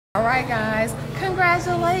All right, guys,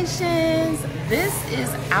 congratulations. This is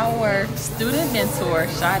our student mentor,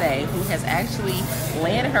 Sade, who has actually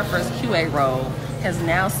landed her first QA role, has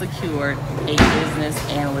now secured a business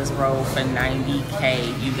analyst role for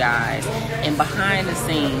 $90K, you guys. And behind the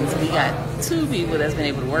scenes, we got two people that's been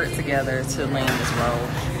able to work together to land this role.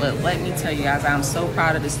 But let me tell you guys, I'm so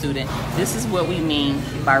proud of the student. This is what we mean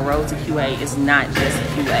by road to QA. It's not just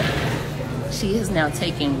QA. She has now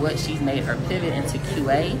taken what she's made her pivot into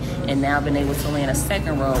QA and now been able to land a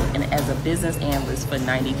second role and as a business analyst for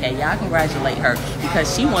 $90K. Y'all congratulate her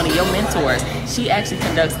because she one of your mentors. She actually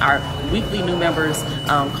conducts our weekly new members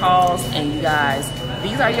calls, and you guys,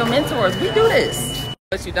 these are your mentors. We do this.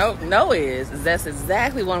 What you don't know is that's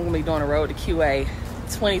exactly what I'm going to be doing on the road to QA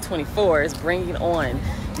 2024 is bringing on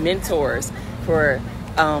mentors for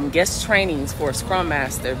guest trainings for Scrum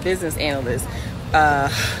Master, business analyst,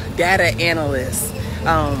 data analyst,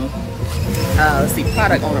 let's see,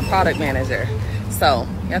 product owner, product manager. So,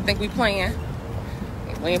 y'all think we playing?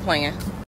 We ain't playing.